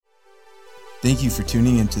Thank you for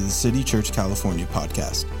tuning into the City Church California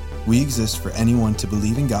podcast. We exist for anyone to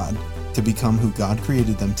believe in God, to become who God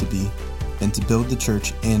created them to be, and to build the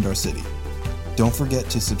church and our city. Don't forget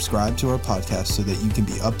to subscribe to our podcast so that you can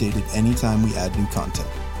be updated anytime we add new content.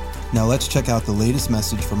 Now let's check out the latest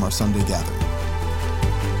message from our Sunday gathering.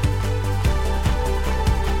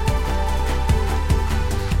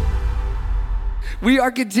 We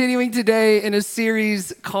are continuing today in a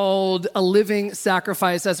series called A Living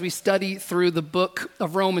Sacrifice as we study through the book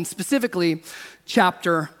of Romans, specifically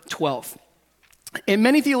chapter 12. And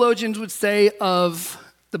many theologians would say of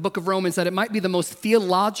the book of Romans that it might be the most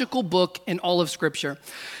theological book in all of Scripture,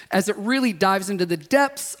 as it really dives into the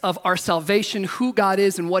depths of our salvation, who God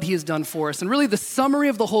is and what he has done for us. And really the summary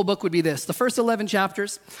of the whole book would be this. The first 11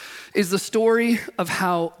 chapters is the story of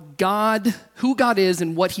who God is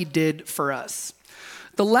and what he did for us.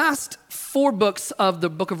 The last 4 books of the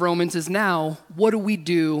book of Romans is now, what do we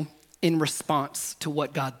do in response to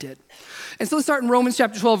what God did? And so let's start in Romans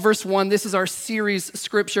chapter 12, verse 1. This is our series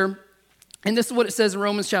scripture. And this is what it says in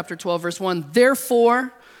Romans chapter 12, verse 1.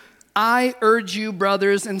 Therefore, I urge you,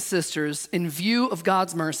 brothers and sisters, in view of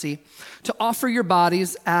God's mercy, to offer your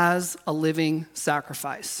bodies as a living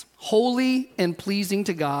sacrifice, holy and pleasing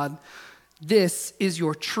to God. This is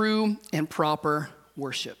your true and proper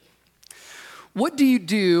worship. What do you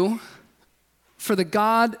do for the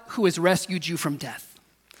God who has rescued you from death?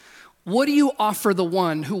 What do you offer the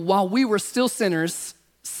one who, while we were still sinners,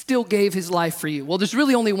 still gave his life for you? Well, there's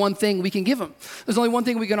really only one thing we can give him. There's only one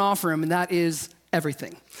thing we can offer him, and that is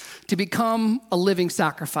everything, to become a living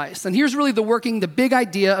sacrifice. And here's really the big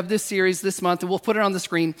idea of this series this month, and we'll put it on the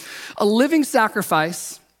screen. A living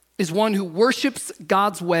sacrifice is one who worships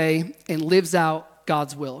God's way and lives out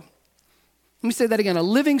God's will. Let me say that again. A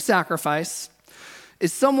living sacrifice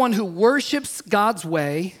is someone who worships God's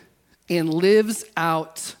way and lives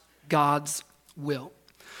out God's will.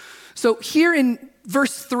 So here in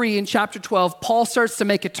verse 3 in chapter 12, Paul starts to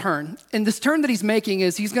make a turn. And this turn that he's making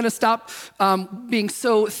is he's going to stop being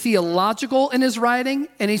so theological in his writing,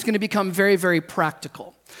 and he's going to become very, very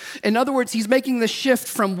practical. In other words, he's making the shift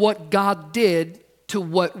from what God did to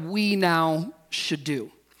what we now should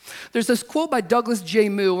do. There's this quote by Douglas J.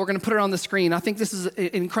 Moo. We're going to put it on the screen. I think this is an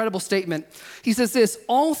incredible statement. He says this: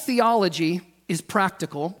 all theology is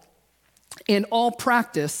practical, and all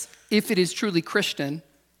practice, if it is truly Christian,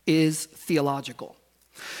 is theological.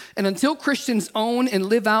 And until Christians own and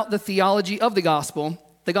live out the theology of the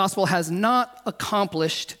gospel has not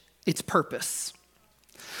accomplished its purpose.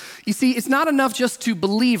 You see, it's not enough just to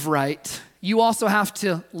believe right. You also have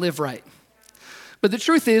to live right. But the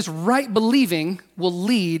truth is, right believing will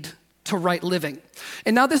lead to right living.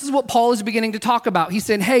 And now this is what Paul is beginning to talk about. He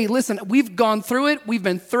said, hey, listen, we've gone through it. We've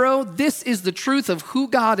been thorough. This is the truth of who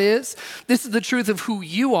God is. This is the truth of who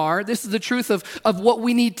you are. This is the truth of how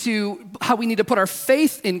we need to put our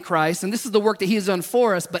faith in Christ. And this is the work that he has done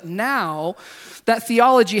for us. But now that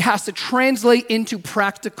theology has to translate into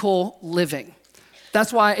practical living.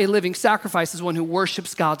 That's why a living sacrifice is one who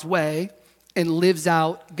worships God's way and lives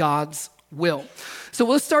out God's will. So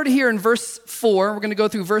let's start here in verse 4. We're going to go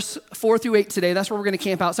through verse 4 through 8 today. That's where we're going to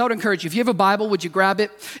camp out. So I would encourage you, if you have a Bible, would you grab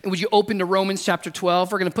it and would you open to Romans chapter 12?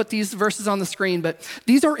 We're going to put these verses on the screen, but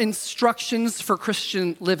these are instructions for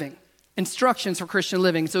Christian living. Instructions for Christian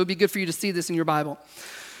living. So it would be good for you to see this in your Bible.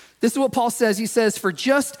 This is what Paul says. He says, for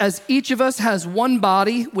just as each of us has one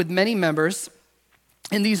body with many members,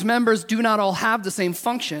 and these members do not all have the same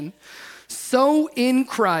function, so in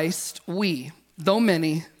Christ we, though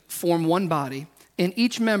many, form one body, and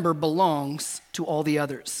each member belongs to all the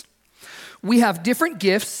others. We have different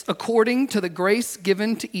gifts according to the grace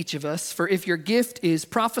given to each of us. For if your gift is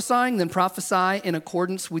prophesying, then prophesy in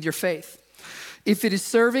accordance with your faith. If it is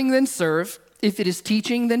serving, then serve. If it is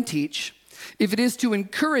teaching, then teach. If it is to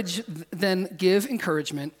encourage, then give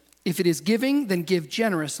encouragement. If it is giving, then give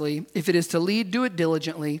generously. If it is to lead, do it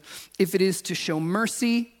diligently. If it is to show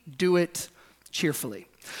mercy, do it cheerfully.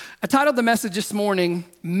 I titled the message this morning,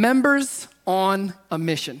 Members on a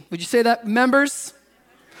Mission. Would you say that? Members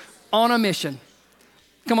on a mission.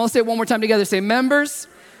 Come on, let's say it one more time together. Say, members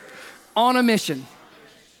on a mission.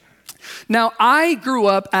 Now, I grew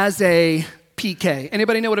up as a PK.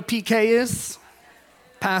 Anybody know what a PK is?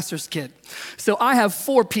 Pastor's kid. So I have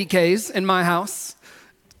 4 PKs in my house.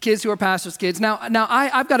 Kids who are pastor's kids. Now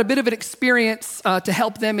I've got a bit of an experience to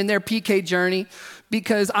help them in their PK journey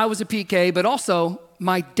because I was a PK, but also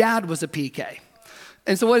my dad was a PK.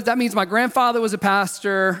 And so what that means, my grandfather was a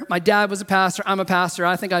pastor, my dad was a pastor, I'm a pastor.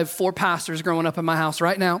 I think I have 4 pastors growing up in my house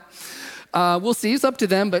right now. We'll see, it's up to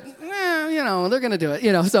them, but they're gonna do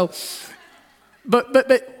it, So,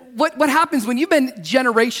 but what happens when you've been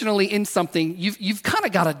generationally in something, you've kind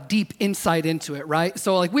of got a deep insight into it, right?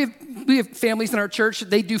 So like we have families in our church,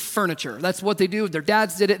 they do furniture. That's what they do. Their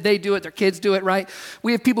dads did it, they do it, their kids do it, right?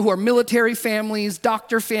 We have people who are military families,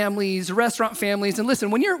 doctor families, restaurant families. And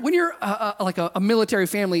listen, when you're like a military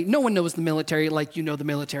family, no one knows the military like you know the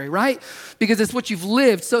military, right? Because it's what you've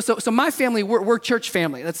lived. So my family, we're church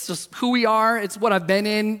family. That's just who we are. It's what I've been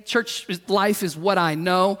in. Church life is what I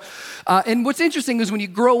know. And what's interesting is when you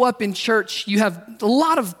grow up in church, you have a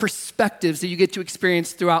lot of perspectives that you get to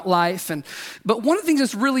experience throughout life. But one of the things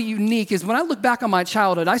that's really unique is when I look back on my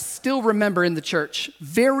childhood, I still remember in the church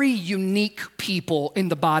very unique people in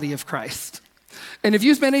the body of Christ. And if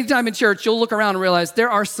you spend any time in church, you'll look around and realize there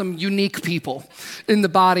are some unique people in the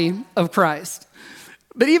body of Christ.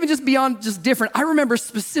 But even just beyond just different, I remember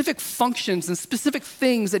specific functions and specific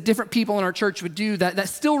things that different people in our church would do that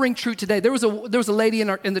still ring true today. There was a lady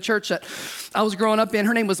in the church that I was growing up in.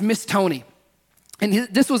 Her name was Miss Tony. And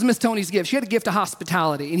this was Miss Tony's gift. She had a gift of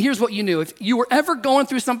hospitality. And here's what you knew. If you were ever going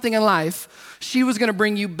through something in life, she was going to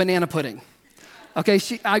bring you banana pudding. Okay,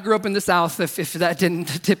 I grew up in the South, if that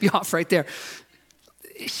didn't tip you off right there.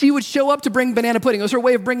 She would show up to bring banana pudding. It was her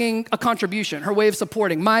way of bringing a contribution, her way of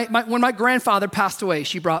supporting. When my grandfather passed away,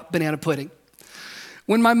 she brought banana pudding.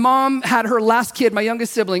 When my mom had her last kid, my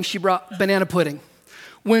youngest sibling, she brought banana pudding.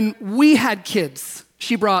 When we had kids,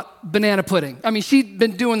 she brought banana pudding. I mean, she'd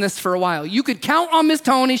been doing this for a while. You could count on Miss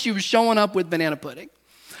Tony. She was showing up with banana pudding.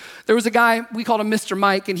 There was a guy, we called him Mr.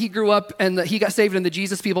 Mike, and he grew up and he got saved in the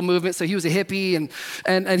Jesus People movement, so he was a hippie,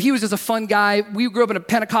 and he was just a fun guy. We grew up in a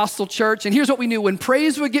Pentecostal church, and here's what we knew. When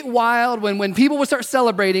praise would get wild, when people would start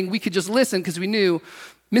celebrating, we could just listen because we knew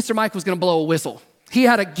Mr. Mike was going to blow a whistle. He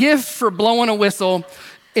had a gift for blowing a whistle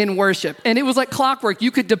in worship, and it was like clockwork.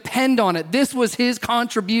 You could depend on it. This was his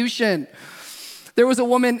contribution. There was a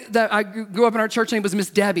woman that I grew up in our church, her name was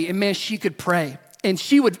Miss Debbie, and man, she could pray. And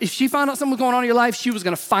if she found out something was going on in your life, she was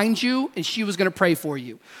going to find you and she was going to pray for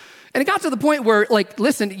you. And it got to the point where, like,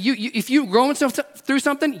 listen, if you were going through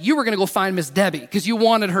something, you were going to go find Miss Debbie because you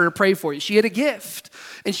wanted her to pray for you. She had a gift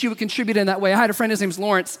and she would contribute in that way. I had a friend, his name's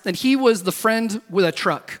Lawrence, and he was the friend with a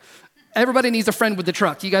truck. Everybody needs a friend with a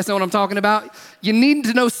truck. You guys know what I'm talking about? You need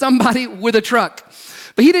to know somebody with a truck.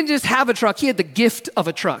 But he didn't just have a truck, he had the gift of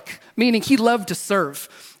a truck, meaning he loved to serve.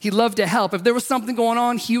 He loved to help. If there was something going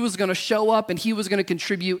on, he was going to show up and he was going to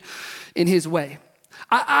contribute in his way.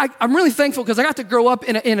 I'm really thankful because I got to grow up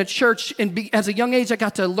in a church, and as a young age, I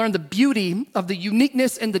got to learn the beauty of the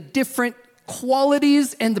uniqueness and the different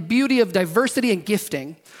qualities and the beauty of diversity and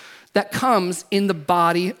gifting that comes in the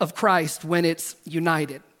body of Christ when it's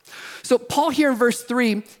united. So Paul here in verse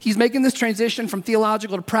 3, he's making this transition from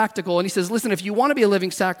theological to practical, and he says, listen, if you want to be a living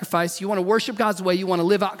sacrifice, you want to worship God's way, you want to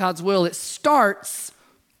live out God's will, it starts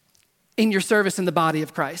in your service in the body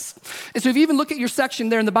of Christ. And so if you even look at your section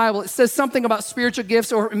there in the Bible, it says something about spiritual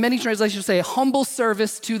gifts, or many translations say humble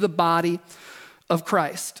service to the body of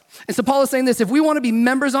Christ. And so Paul is saying this: if we want to be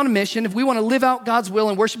members on a mission, if we want to live out God's will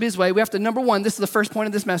and worship his way, we have to, number one, this is the first point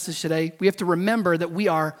of this message today, we have to remember that we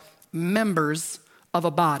are members of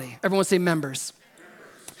a body. Everyone say members.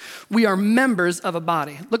 We are members of a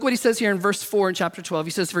body. Look what he says here in verse 4 in chapter 12.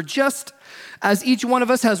 He says, for just as each one of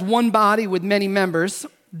us has one body with many members,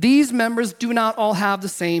 these members do not all have the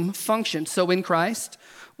same function. So in Christ,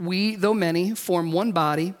 we, though many, form one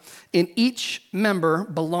body, and each member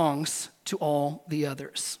belongs to all the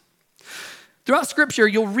others. Throughout Scripture,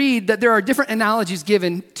 you'll read that there are different analogies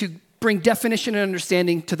given to bring definition and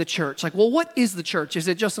understanding to the church. Like, well, what is the church? Is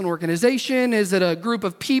it just an organization? Is it a group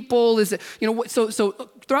of people? Is it, so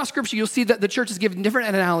throughout Scripture, you'll see that the church is given different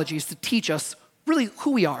analogies to teach us really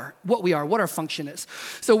who we are, what our function is.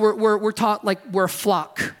 So we're taught like we're a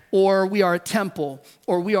flock, or we are a temple,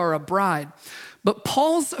 or we are a bride. But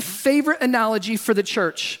Paul's favorite analogy for the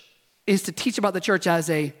church is to teach about the church as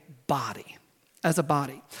a body,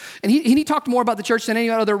 And he talked more about the church than any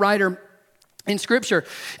other writer in Scripture.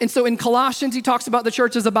 And so in Colossians, he talks about the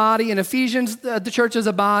church as a body. In Ephesians, the church as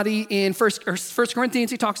a body. In First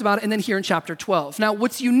Corinthians, he talks about it. And then here in chapter 12. Now,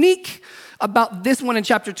 what's unique about this one in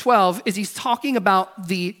chapter 12 is he's talking about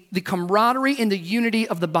the camaraderie and the unity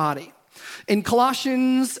of the body. In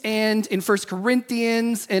Colossians and in 1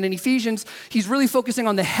 Corinthians and in Ephesians, he's really focusing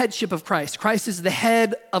on the headship of Christ. Christ is the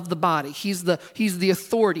head of the body. He's the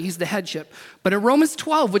authority. He's the headship. But in Romans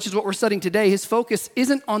 12, which is what we're studying today, his focus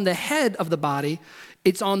isn't on the head of the body.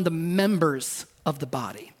 It's on the members of the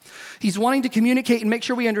body. He's wanting to communicate and make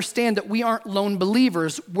sure we understand that we aren't lone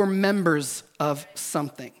believers. We're members of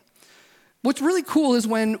something. What's really cool is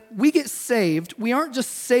when we get saved, we aren't just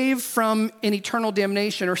saved from an eternal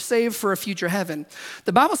damnation or saved for a future heaven.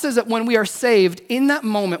 The Bible says that when we are saved, in that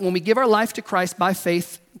moment, when we give our life to Christ by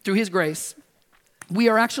faith through his grace, we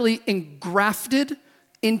are actually engrafted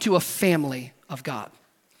into a family of God.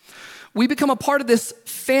 We become a part of this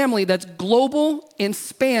family that's global and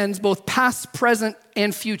spans both past, present,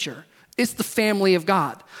 and future. It's the family of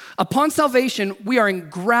God. Upon salvation, we are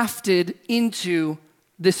engrafted into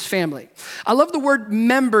this family. I love the word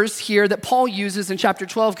members here that Paul uses in chapter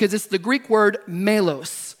 12 because it's the Greek word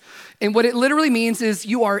melos. And what it literally means is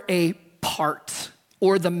you are a part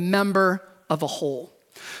or the member of a whole.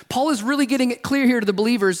 Paul is really getting it clear here to the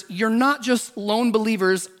believers. You're not just lone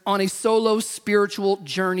believers on a solo spiritual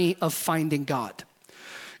journey of finding God.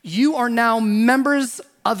 You are now members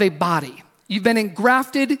of a body. You've been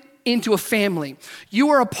engrafted into a family. You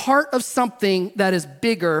are a part of something that is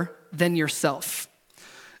bigger than yourself.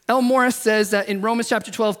 L. Morris says that in Romans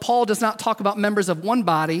chapter 12, Paul does not talk about members of one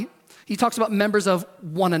body. He talks about members of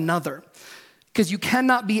one another because you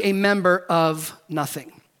cannot be a member of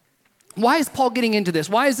nothing. Why is Paul getting into this?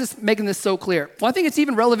 Why is this making this so clear? Well, I think it's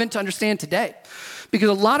even relevant to understand today because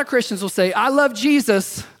a lot of Christians will say, I love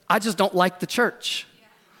Jesus, I just don't like the church.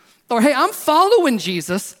 Or, hey, I'm following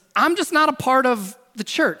Jesus, I'm just not a part of the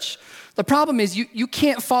church. The problem is you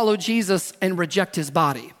can't follow Jesus and reject his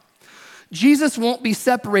body. Jesus won't be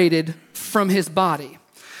separated from his body.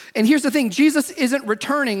 And here's the thing, Jesus isn't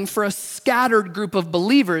returning for a scattered group of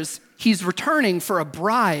believers. He's returning for a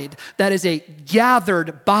bride that is a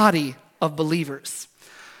gathered body of believers.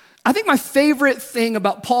 I think my favorite thing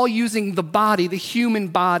about Paul using the body, the human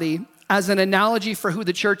body, as an analogy for who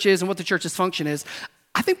the church is and what the church's function is,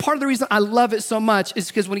 I think part of the reason I love it so much is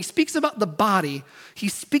because when he speaks about the body,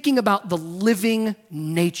 he's speaking about the living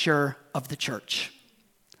nature of the church.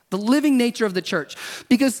 The living nature of the church.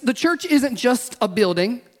 Because the church isn't just a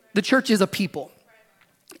building, the church is a people.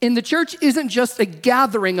 And the church isn't just a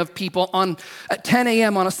gathering of people at 10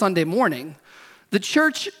 a.m. on a Sunday morning. The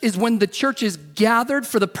church is when the church is gathered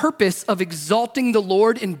for the purpose of exalting the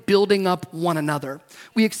Lord and building up one another.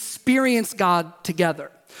 We experience God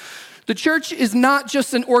together. The church is not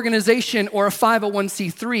just an organization or a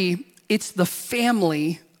 501c3, it's the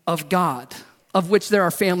family of God, of which there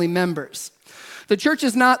are family members. The church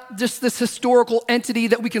is not just this historical entity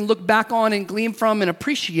that we can look back on and glean from and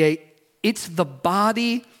appreciate. It's the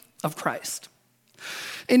body of Christ.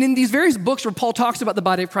 And in these various books where Paul talks about the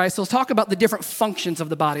body of Christ, he'll talk about the different functions of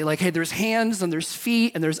the body. Like, hey, there's hands and there's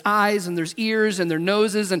feet and there's eyes and there's ears and there's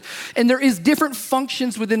noses and there is different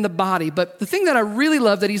functions within the body. But the thing that I really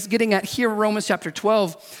love that he's getting at here in Romans chapter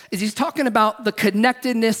 12 is he's talking about the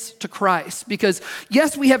connectedness to Christ. Because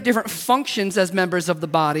yes, we have different functions as members of the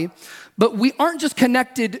body, but we aren't just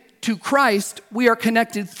connected to Christ, we are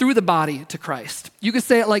connected through the body to Christ. You could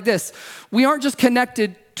say it like this: we aren't just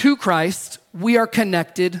connected to Christ, we are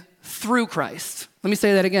connected through Christ. Let me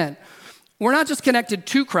say that again. We're not just connected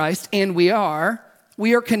to Christ, and we are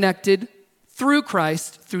connected through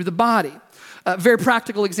Christ, through the body. A very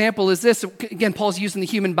practical example is this. Again, Paul's using the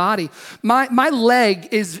human body. My leg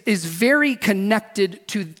is very connected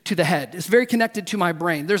to the head. It's very connected to my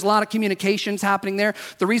brain. There's a lot of communications happening there.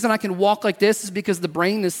 The reason I can walk like this is because the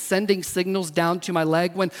brain is sending signals down to my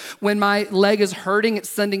leg. When my leg is hurting, it's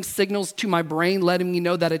sending signals to my brain, letting me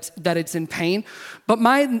know that it's in pain. But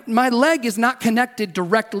my leg is not connected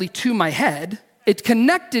directly to my head. It's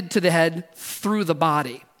connected to the head through the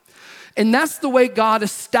body. And that's the way God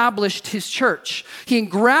established his church. He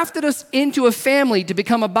engrafted us into a family to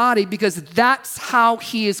become a body because that's how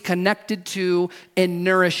he is connected to and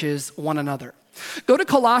nourishes one another. Go to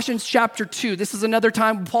Colossians chapter 2. This is another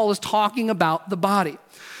time when Paul is talking about the body.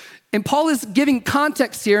 And Paul is giving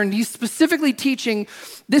context here, and he's specifically teaching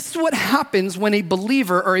this is what happens when a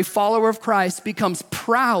believer or a follower of Christ becomes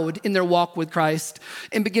proud in their walk with Christ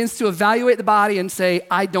and begins to evaluate the body and say,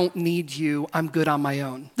 I don't need you, I'm good on my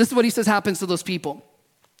own. This is what he says happens to those people.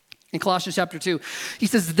 In Colossians chapter 2, he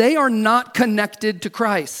says, they are not connected to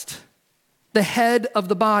Christ, the head of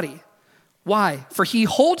the body. Why? For he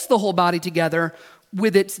holds the whole body together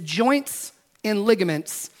with its joints and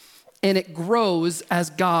ligaments, and it grows as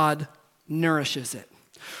God nourishes it.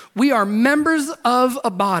 We are members of a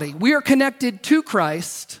body. We are connected to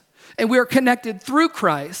Christ, and we are connected through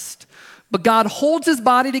Christ, but God holds his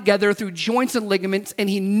body together through joints and ligaments, and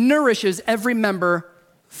he nourishes every member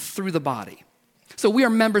through the body. So we are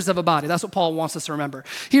members of a body. That's what Paul wants us to remember.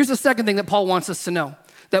 Here's the second thing that Paul wants us to know,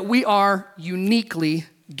 that we are uniquely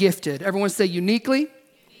gifted. Everyone say uniquely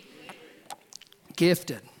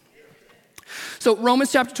gifted. So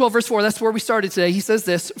Romans chapter 12, verse 4, that's where we started today. He says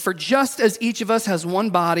this, "For just as each of us has one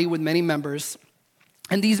body with many members,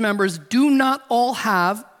 and these members do not all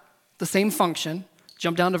have the same function,"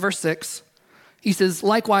 jump down to verse 6, he says,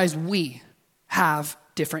 "Likewise we have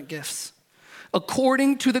different gifts,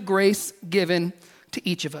 according to the grace given to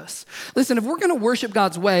each of us." Listen, if we're gonna worship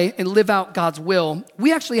God's way and live out God's will,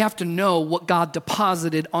 we actually have to know what God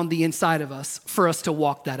deposited on the inside of us for us to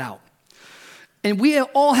walk that out. And we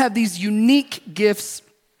all have these unique gifts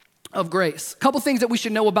of grace. A couple things that we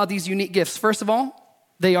should know about these unique gifts. First of all,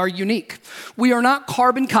 they are unique. We are not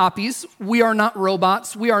carbon copies. We are not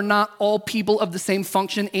robots. We are not all people of the same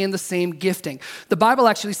function and the same gifting. The Bible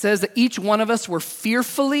actually says that each one of us were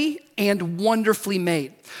fearfully and wonderfully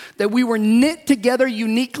made, that we were knit together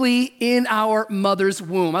uniquely in our mother's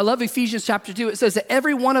womb. I love Ephesians chapter 2. It says that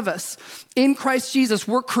every one of us in Christ Jesus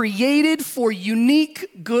were created for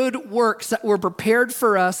unique good works that were prepared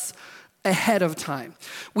for us ahead of time.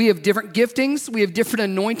 We have different giftings, we have different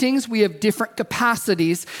anointings, we have different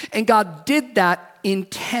capacities, and God did that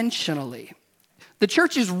intentionally. The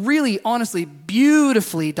church is really, honestly,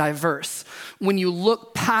 beautifully diverse when you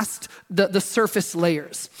look past the surface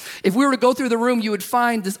layers. If we were to go through the room, you would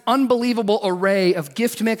find this unbelievable array of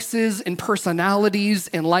gift mixes and personalities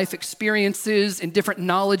and life experiences and different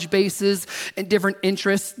knowledge bases and different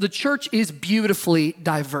interests. The church is beautifully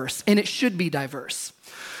diverse, and it should be diverse.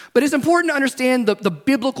 But it's important to understand the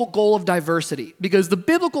biblical goal of diversity, because the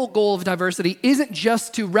biblical goal of diversity isn't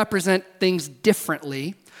just to represent things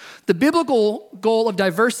differently. The biblical goal of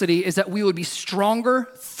diversity is that we would be stronger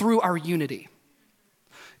through our unity.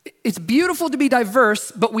 It's beautiful to be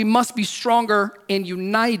diverse, but we must be stronger and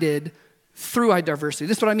united through our diversity.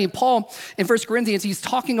 This is what I mean. Paul, in 1 Corinthians, he's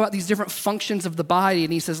talking about these different functions of the body,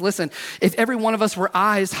 and he says, listen, if every one of us were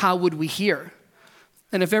eyes, how would we hear?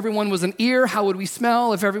 And if everyone was an ear, how would we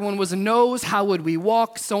smell? If everyone was a nose, how would we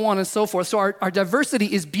walk? So on and so forth. So our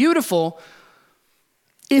diversity is beautiful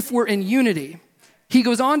if we're in unity. He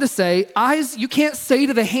goes on to say, eyes, you can't say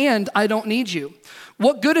to the hand, I don't need you.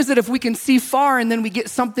 What good is it if we can see far and then we get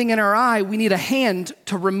something in our eye? We need a hand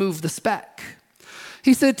to remove the speck.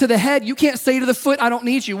 He said to the head, you can't say to the foot, I don't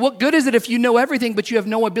need you. What good is it if you know everything, but you have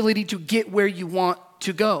no ability to get where you want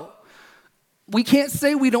to go? We can't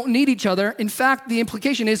say we don't need each other. In fact, the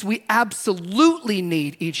implication is we absolutely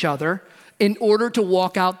need each other in order to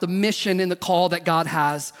walk out the mission and the call that God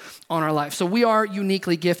has on our life. So we are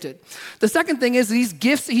uniquely gifted. The second thing is these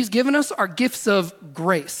gifts that he's given us are gifts of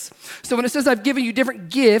grace. So when it says I've given you different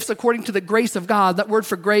gifts according to the grace of God, that word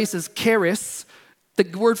for grace is charis. The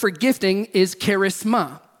word for gifting is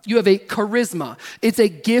charisma. You have a charisma. It's a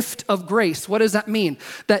gift of grace. What does that mean?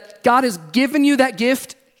 That God has given you that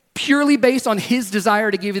gift purely based on his desire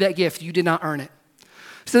to give you that gift. You did not earn it.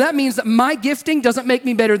 So that means that my gifting doesn't make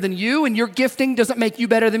me better than you, and your gifting doesn't make you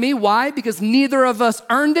better than me. Why? Because neither of us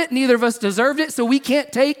earned it, neither of us deserved it, so we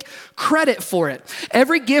can't take credit for it.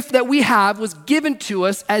 Every gift that we have was given to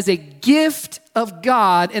us as a gift of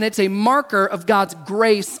God, and it's a marker of God's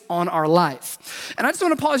grace on our life. And I just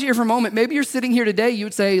want to pause here for a moment. Maybe you're sitting here today, you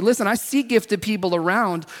would say, listen, I see gifted people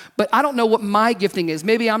around, but I don't know what my gifting is.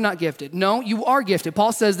 Maybe I'm not gifted. No, you are gifted.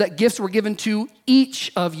 Paul says that gifts were given to each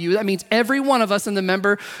of you. That means every one of us in the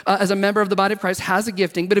member, as a member of the body of Christ has a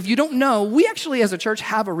gifting. But if you don't know, we actually as a church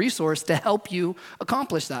have a resource to help you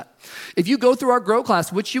accomplish that. If you go through our Grow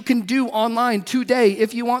class, which you can do online today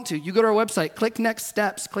if you want to, you go to our website, click Next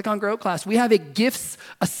Steps, click on Grow class. We have a gifts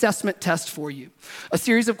assessment test for you. A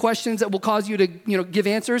series of questions that will cause you to give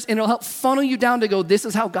answers, and it'll help funnel you down to go, this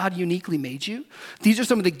is how God uniquely made you. These are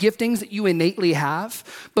some of the giftings that you innately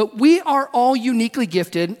have. But we are all uniquely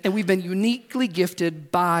gifted, and we've been uniquely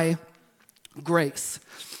gifted by grace.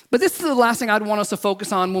 But this is the last thing I'd want us to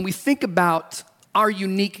focus on when we think about our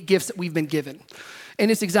unique gifts that we've been given.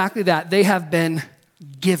 And it's exactly that. They have been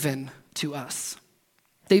given to us.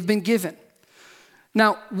 They've been given.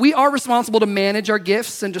 Now, we are responsible to manage our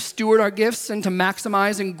gifts and to steward our gifts and to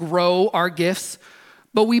maximize and grow our gifts,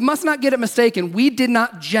 but we must not get it mistaken. We did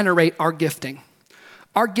not generate our gifting.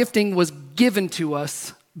 Our gifting was given to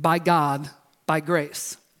us by God, by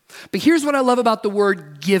grace. But here's what I love about the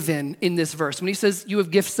word given in this verse. When he says you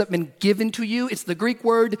have gifts that have been given to you, it's the Greek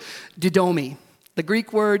word didomi. The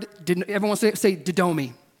Greek word, everyone say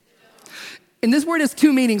didomi. And this word has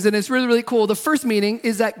two meanings, and it's really, really cool. The first meaning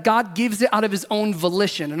is that God gives it out of his own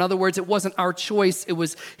volition. In other words, it wasn't our choice, it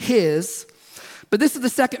was his. But this is the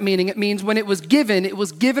second meaning. It means when it was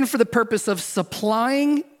given for the purpose of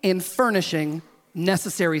supplying and furnishing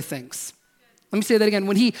necessary things. Let me say that again.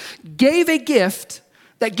 When he gave a gift,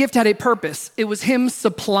 that gift had a purpose. It was him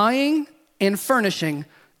supplying and furnishing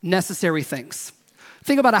necessary things.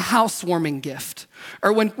 Think about a housewarming gift,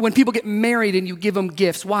 or when people get married and you give them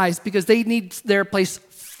gifts. Why? It's because they need their place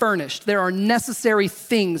furnished. There are necessary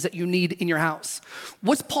things that you need in your house.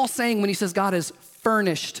 What's Paul saying when he says God has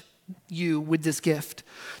furnished you with this gift?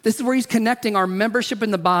 This is where he's connecting our membership in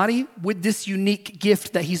the body with this unique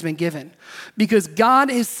gift that he's been given. Because God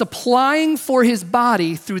is supplying for his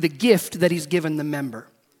body through the gift that he's given the member.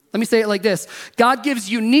 Let me say it like this. God gives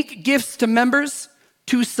unique gifts to members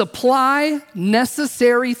to supply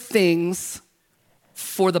necessary things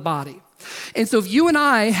for the body. And so if you and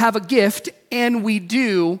I have a gift and we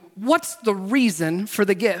do, what's the reason for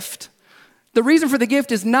the gift? The reason for the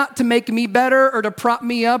gift is not to make me better or to prop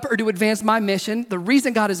me up or to advance my mission. The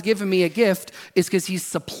reason God has given me a gift is because he's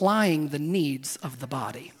supplying the needs of the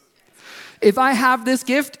body. If I have this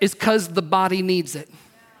gift, it's because the body needs it.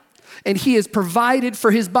 And he has provided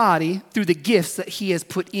for his body through the gifts that he has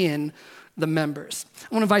put in the members.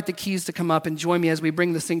 I want to invite the keys to come up and join me as we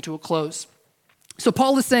bring this thing to a close. So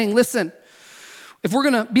Paul is saying, listen, if we're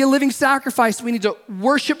going to be a living sacrifice, we need to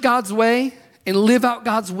worship God's way and live out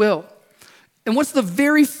God's will. And what's the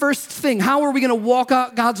very first thing? How are we going to walk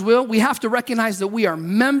out God's will? We have to recognize that we are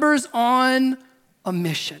members on a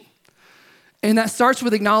mission. And that starts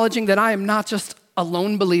with acknowledging that I am not just a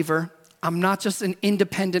lone believer. I'm not just an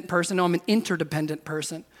independent person. No, I'm an interdependent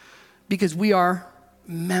person because we are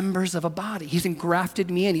members of a body. He's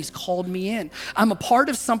engrafted me in. He's called me in. I'm a part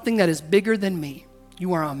of something that is bigger than me.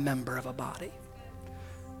 You are a member of a body.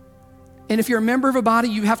 And if you're a member of a body,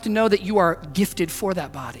 you have to know that you are gifted for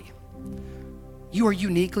that body. You are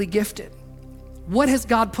uniquely gifted. What has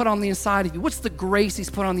God put on the inside of you? What's the grace he's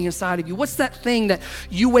put on the inside of you? What's that thing that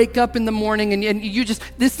you wake up in the morning and you just,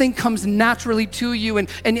 this thing comes naturally to you?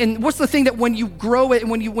 And what's the thing that when you grow it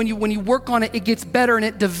and when you work on it, it gets better and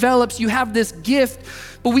it develops? You have this gift,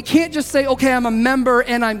 but we can't just say, okay, I'm a member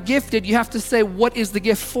and I'm gifted. You have to say, what is the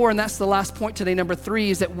gift for? And that's the last point today. Number 3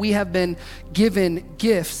 is that we have been given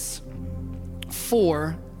gifts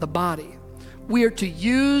for the body. We are to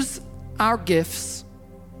use our gifts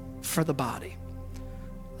for the body.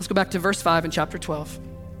 Let's go back to verse 5 in chapter 12.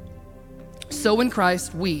 So in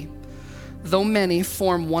Christ, we, though many,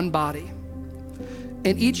 form one body,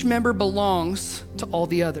 and each member belongs to all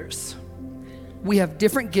the others. We have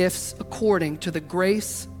different gifts according to the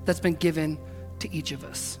grace that's been given to each of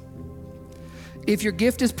us. If your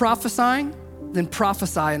gift is prophesying, then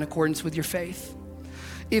prophesy in accordance with your faith.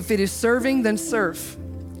 If it is serving, then serve.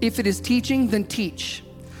 If it is teaching, then teach.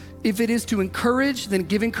 If it is to encourage, then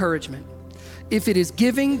give encouragement. If it is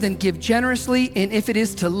giving, then give generously. And if it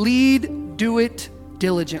is to lead, do it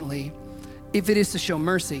diligently. If it is to show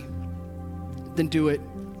mercy, then do it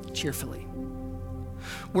cheerfully.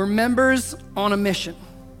 We're members on a mission.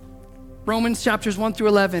 Romans chapters 1 through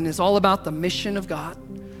 11 is all about the mission of God.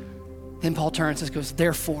 Then Paul turns and goes,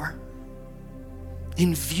 therefore,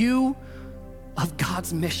 in view of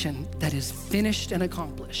God's mission that is finished and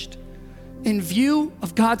accomplished, in view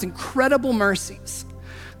of God's incredible mercies,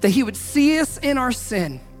 that he would see us in our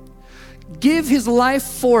sin, give his life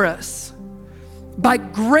for us, by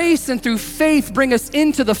grace and through faith, bring us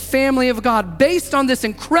into the family of God based on this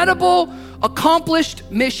incredible, accomplished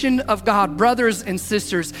mission of God. Brothers and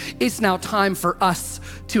sisters, it's now time for us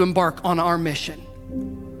to embark on our mission.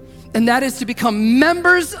 And that is to become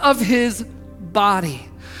members of his body,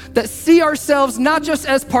 that see ourselves not just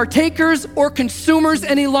as partakers or consumers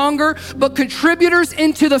any longer, but contributors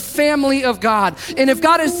into the family of God. And if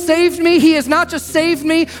God has saved me, he has not just saved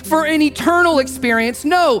me for an eternal experience.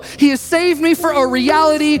 No, he has saved me for a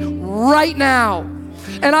reality right now.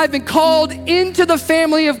 And I've been called into the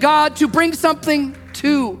family of God to bring something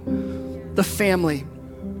to the family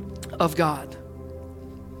of God.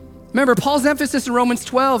 Remember, Paul's emphasis in Romans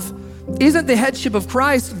 12 isn't the headship of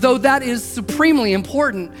Christ, though that is supremely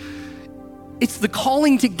important. It's the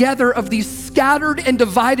calling together of these scattered and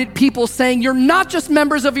divided people, saying, you're not just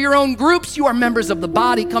members of your own groups, you are members of the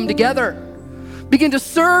body. Come together. Begin to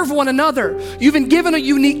serve one another. You've been given a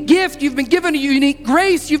unique gift. You've been given a unique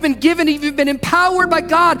grace. You've been empowered by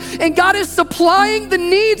God. And God is supplying the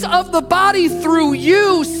needs of the body through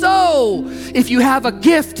you. So if you have a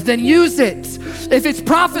gift, then use it. If it's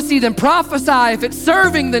prophecy, then prophesy. If it's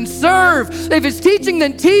serving, then serve. If it's teaching,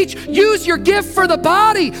 then teach. Use your gift for the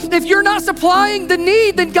body. If you're not supplying the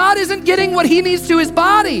need, then God isn't getting what he needs to his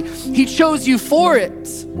body. He chose you for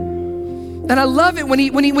it. And I love it when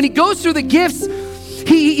he goes through the gifts,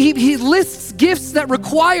 he lists gifts that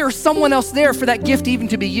require someone else there for that gift even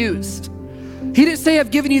to be used. He didn't say,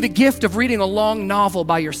 I've given you the gift of reading a long novel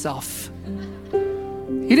by yourself.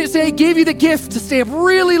 He didn't say, I gave you the gift to stay up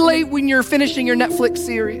really late when you're finishing your Netflix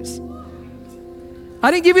series.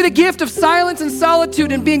 I didn't give you the gift of silence and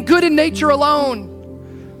solitude and being good in nature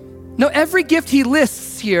alone. No, every gift he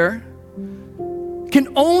lists here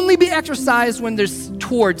can only be exercised when there's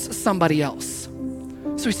towards somebody else.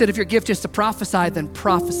 So he said, if your gift is to prophesy, then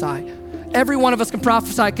prophesy. Every one of us can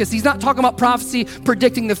prophesy, because he's not talking about prophecy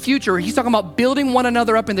predicting the future. He's talking about building one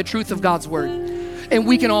another up in the truth of God's word. And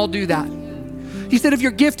we can all do that. He said, if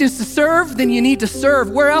your gift is to serve, then you need to serve.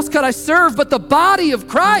 Where else could I serve but the body of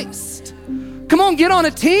Christ? Come on, get on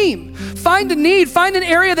a team. Find a need, find an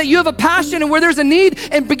area that you have a passion and where there's a need,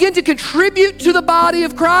 and begin to contribute to the body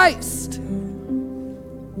of Christ.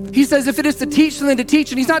 He says if it is to teach, then to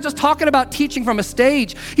teach. And he's not just talking about teaching from a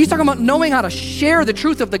stage. He's talking about knowing how to share the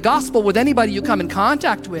truth of the gospel with anybody you come in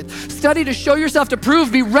contact with. Study to show yourself to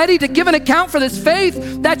prove. Be ready to give an account for this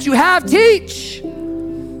faith that you have. Teach.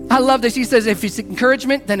 I love this. He says if it's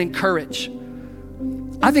encouragement, then encourage.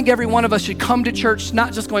 I think every one of us should come to church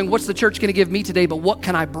not just going, what's the church going to give me today, but what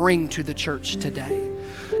can I bring to the church today?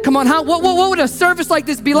 Come on, what would a service like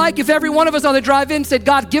this be like if every one of us on the drive-in said,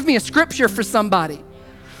 God, give me a scripture for somebody.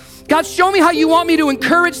 God, show me how you want me to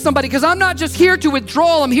encourage somebody, because I'm not just here to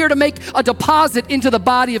withdraw. I'm here to make a deposit into the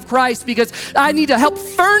body of Christ, because I need to help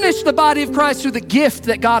furnish the body of Christ through the gift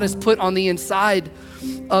that God has put on the inside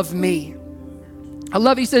of me. I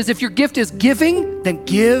love, he says, if your gift is giving, then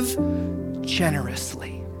give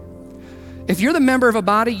generously. If you're the member of a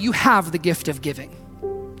body, you have the gift of giving.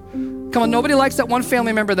 Come on, nobody likes that one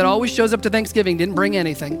family member that always shows up to Thanksgiving, didn't bring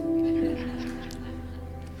anything.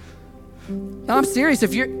 No, I'm serious.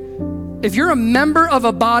 If you're a member of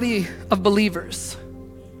a body of believers,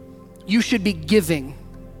 you should be giving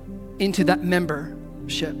into that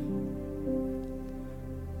membership.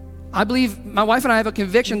 I believe, my wife and I have a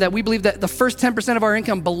conviction that we believe that the first 10% of our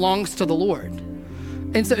income belongs to the Lord.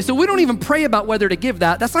 And so we don't even pray about whether to give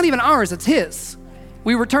that. That's not even ours, it's his.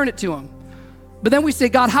 We return it to him. But then we say,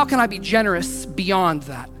 God, how can I be generous beyond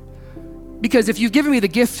that? Because if you've given me the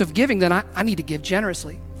gift of giving, then I need to give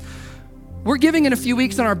generously. We're giving in a few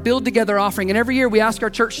weeks on our Build Together offering. And every year we ask our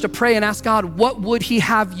church to pray and ask God, what would he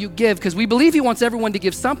have you give? Because we believe he wants everyone to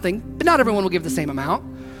give something, but not everyone will give the same amount.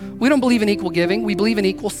 We don't believe in equal giving. We believe in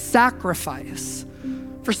equal sacrifice.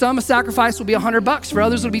 For some, a sacrifice will be $100. For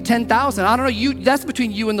others, it'll be $10,000. I don't know, that's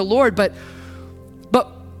between you and the Lord, but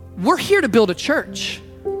we're here to build a church.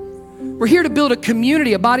 We're here to build a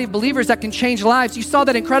community, a body of believers that can change lives. You saw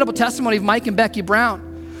that incredible testimony of Mike and Becky Brown.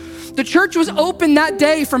 The church was open that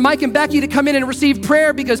day for Mike and Becky to come in and receive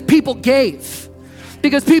prayer because people gave,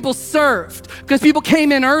 because people served, because people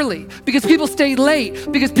came in early, because people stayed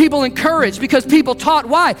late, because people encouraged, because people taught.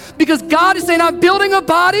 Why? Because God is saying, I'm building a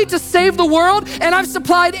body to save the world, and I've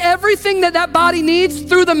supplied everything that body needs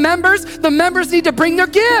through the members. The members need to bring their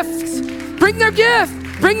gifts. Bring their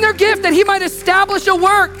gift that he might establish a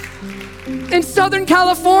work in Southern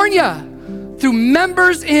California through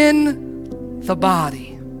members in the body.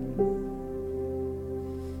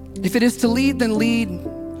 If it is to lead, then lead.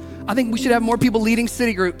 I think we should have more people leading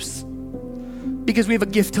city groups because we have a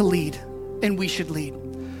gift to lead and we should lead.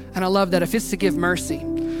 And I love that if it's to give mercy,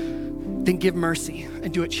 then give mercy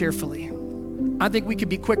and do it cheerfully. I think we could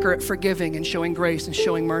be quicker at forgiving and showing grace and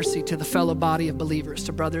showing mercy to the fellow body of believers,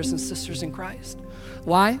 to brothers and sisters in Christ.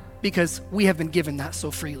 Why? Because we have been given that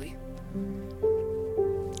so freely.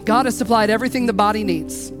 God has supplied everything the body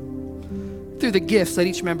needs through the gifts that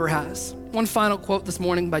each member has. One final quote this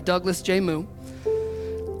morning by Douglas J. Moo.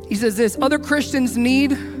 He says this, other Christians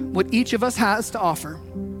need what each of us has to offer.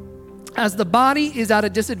 As the body is at a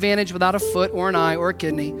disadvantage without a foot or an eye or a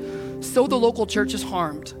kidney, so the local church is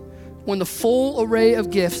harmed when the full array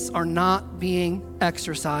of gifts are not being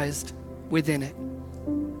exercised within it.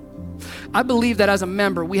 I believe that as a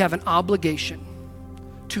member, we have an obligation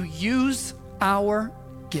to use our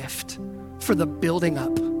gift for the building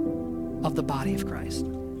up of the body of Christ.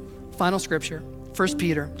 Final scripture, 1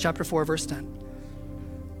 Peter chapter 4, verse 10.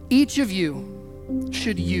 Each of you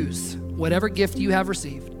should use whatever gift you have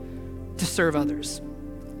received to serve others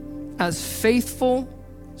as faithful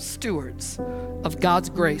stewards of God's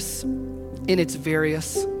grace in its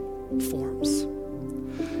various forms.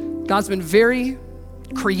 God's been very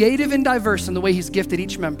creative and diverse in the way he's gifted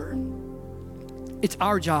each member. It's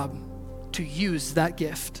our job to use that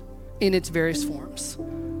gift in its various forms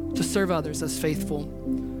to serve others as faithful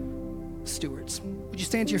stewards. Would you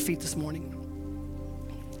stand to your feet this morning?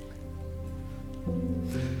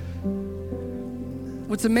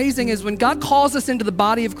 What's amazing is when God calls us into the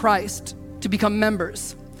body of Christ to become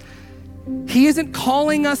members, he isn't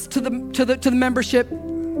calling us to the membership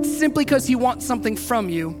simply because he wants something from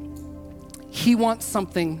you. He wants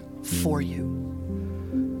something for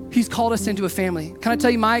you. He's called us into a family. Can I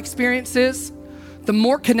tell you my experience is The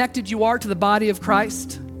more connected you are to the body of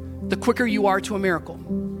Christ, the quicker you are to a miracle.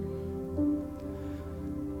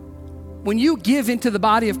 When you give into the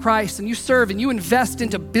body of Christ and you serve and you invest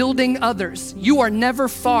into building others, you are never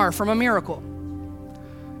far from a miracle.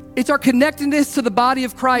 It's our connectedness to the body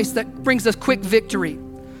of Christ that brings us quick victory,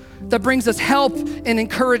 that brings us help and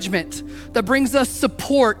encouragement, that brings us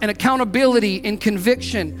support and accountability and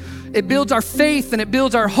conviction. It builds our faith and it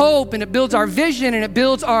builds our hope and it builds our vision and it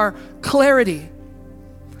builds our clarity.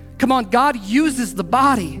 Come on, God uses the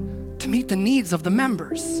body to meet the needs of the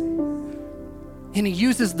members. And he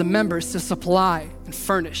uses the members to supply and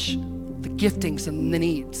furnish the giftings and the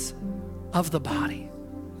needs of the body.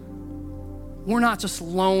 We're not just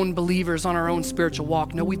lone believers on our own spiritual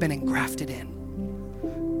walk. No, we've been engrafted in.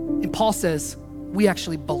 And Paul says we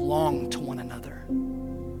actually belong to one another.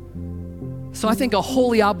 So I think a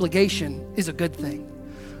holy obligation is a good thing.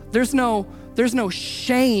 There's no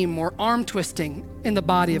shame or arm twisting in the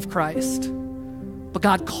body of Christ. But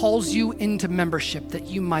God calls you into membership that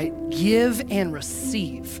you might give and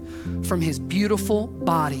receive from his beautiful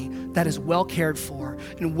body that is well cared for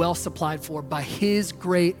and well supplied for by his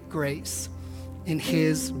great grace and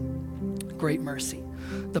his great mercy.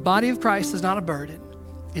 The body of Christ is not a burden,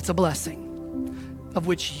 it's a blessing of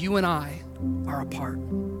which you and I are a part.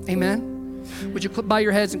 Amen? Would you bow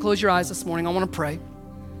your heads and close your eyes this morning? I want to pray.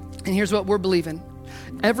 And here's what we're believing.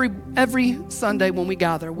 Every Sunday when we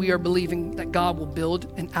gather, we are believing that God will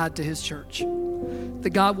build and add to his church,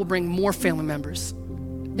 that God will bring more family members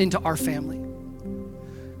into our family.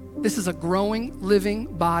 This is a growing, living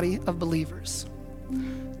body of believers.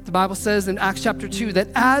 The Bible says in Acts chapter 2 that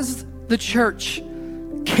as the church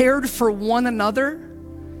cared for one another,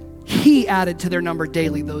 he added to their number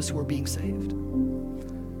daily those who were being saved.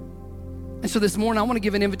 And so this morning, I want to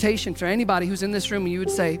give an invitation for anybody who's in this room and you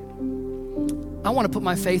would say, I want to put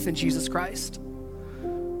my faith in Jesus Christ.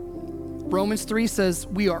 Romans 3 says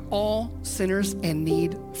we are all sinners and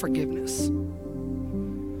need forgiveness.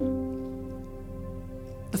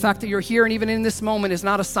 The fact that you're here and even in this moment is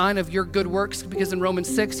not a sign of your good works, because in Romans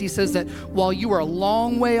 6, he says that while you were a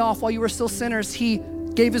long way off, while you were still sinners, he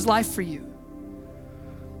gave his life for you.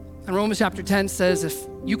 And Romans chapter 10 says if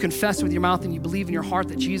you confess with your mouth and you believe in your heart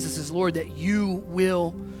that Jesus is Lord, that you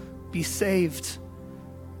will be saved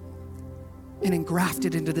and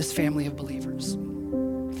engrafted into this family of believers.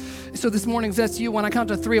 So this morning, if that's you, when I count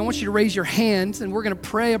to 3, I want you to raise your hands and we're gonna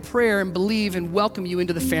pray a prayer and believe and welcome you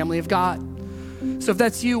into the family of God. So if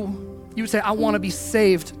that's you, you would say, I wanna be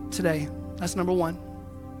saved today. That's number 1.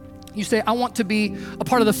 You say, I want to be a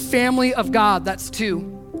part of the family of God. That's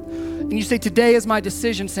 2. And you say, today is my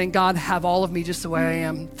decision, saying, God, have all of me just the way I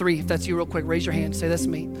am. 3, if that's you, real quick, raise your hand, say, that's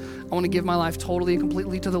me. I wanna give my life totally and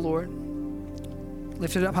completely to the Lord.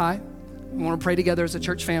 Lift it up high. We want to pray together as a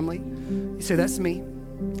church family. You say, that's me.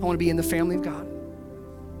 I want to be in the family of God.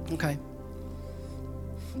 Okay.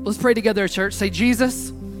 Let's pray together, church. Say,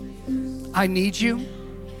 Jesus, I need you.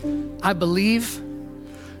 I believe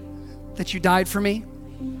that you died for me,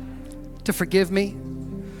 to forgive me,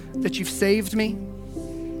 that you've saved me,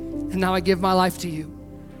 and now I give my life to you.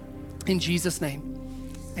 In Jesus'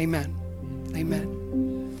 name, amen.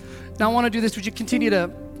 Amen. Now I want to do this. Would you continue to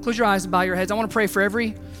close your eyes and bow your heads? I want to pray for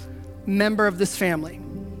every member of this family,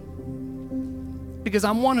 because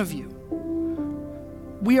I'm one of you.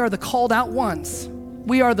 We are the called out ones.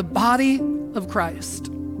 We are the body of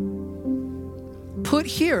Christ, put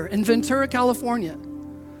here in Ventura, California,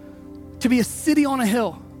 to be a city on a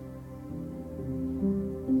hill,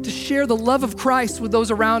 to share the love of Christ with those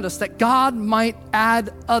around us, that God might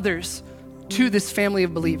add others to this family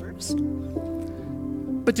of believers.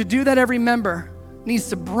 But to do that, every member needs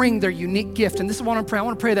to bring their unique gift. And this is what I want to pray. I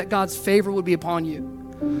want to pray that God's favor would be upon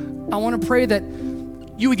you. I want to pray that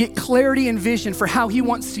you would get clarity and vision for how he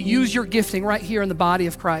wants to use your gifting right here in the body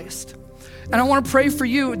of Christ. And I want to pray for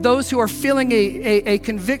you, those who are feeling a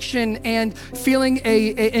conviction and feeling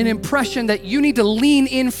an impression that you need to lean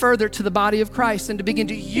in further to the body of Christ and to begin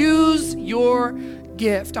to use your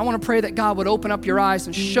gift. I want to pray that God would open up your eyes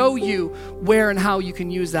and show you where and how you can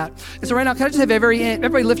use that. And so right now, can I just have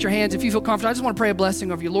everybody lift your hands if you feel comfortable? I just want to pray a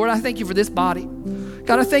blessing over you. Lord, I thank you for this body.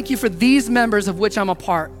 God, I thank you for these members of which I'm a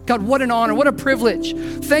part. God, what an honor, what a privilege.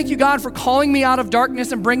 Thank you, God, for calling me out of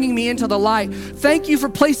darkness and bringing me into the light. Thank you for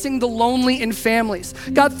placing the lonely in families.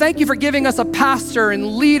 God, thank you for giving us a pastor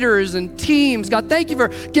and leaders and teams. God, thank you for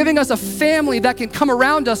giving us a family that can come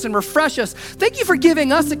around us and refresh us. Thank you for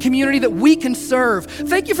giving us a community that we can serve.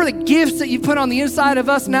 Thank you for the gifts that you put on the inside of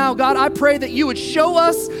us now. God, I pray that you would show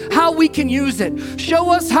us how we can use it. Show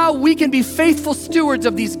us how we can be faithful stewards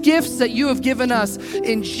of these gifts that you have given us.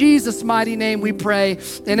 In Jesus' mighty name we pray.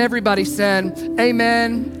 And And everybody said,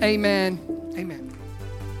 amen, amen, amen.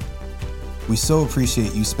 We so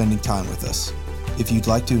appreciate you spending time with us. If you'd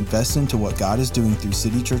like to invest into what God is doing through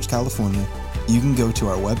City Church California, you can go to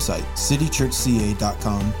our website,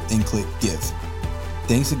 citychurchca.com, and click Give.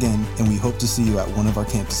 Thanks again, and we hope to see you at one of our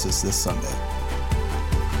campuses this Sunday.